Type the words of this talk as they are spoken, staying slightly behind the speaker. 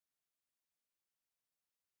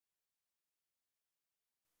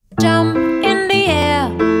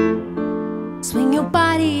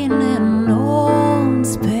body in an own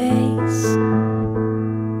space.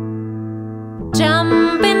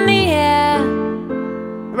 Jump in the air,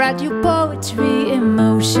 write your poetry in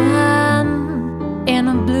motion in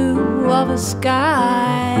the blue of a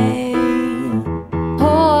sky.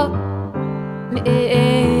 Oh,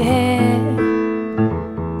 yeah.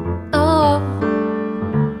 Oh,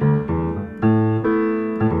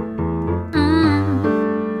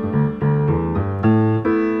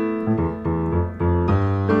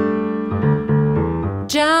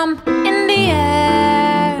 Jump in the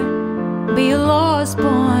air, be a lost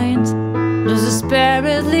point,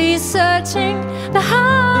 desperately searching the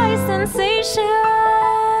high sensations.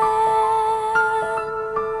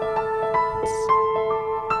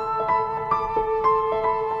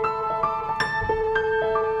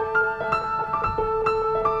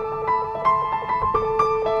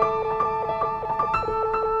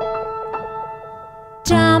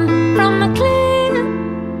 Jump from a cliff,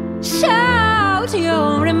 shout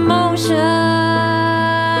your emotion,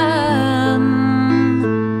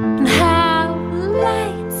 and have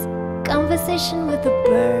lights, conversation with the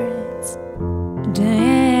birds,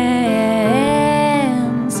 dance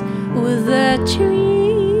with the trees.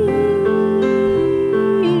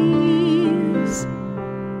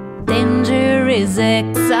 Danger is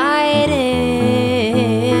exciting.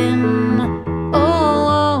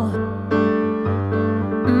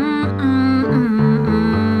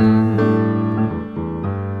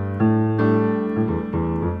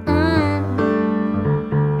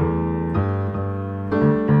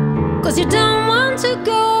 Cause you don't want to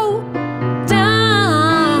go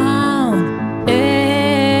down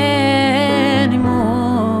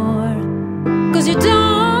anymore. Cause you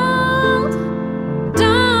don't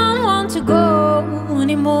want to go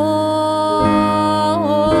anymore.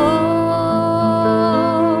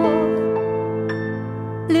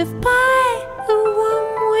 Live by a warm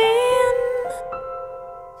wind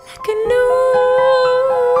like a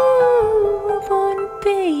newborn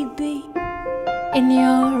baby in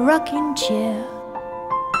your rocking chair.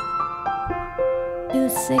 Feel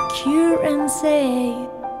secure and safe,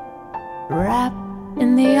 wrapped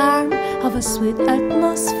in the arm of a sweet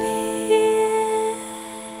atmosphere.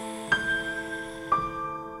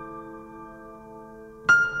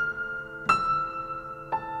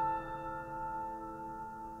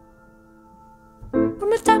 From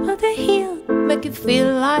the top of the hill, make you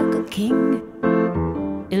feel like a king.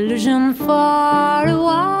 Illusion for a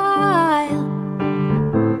while.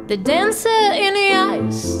 The dancer in the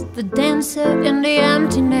ice, the dancer in the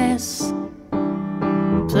emptiness,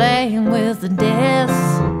 playing with the death,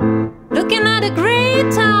 looking at a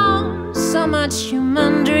great town, so much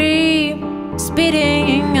human dream,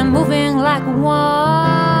 speeding and moving like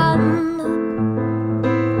one.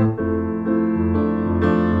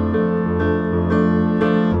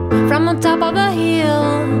 From the top of a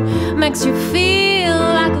hill, makes you feel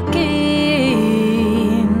like a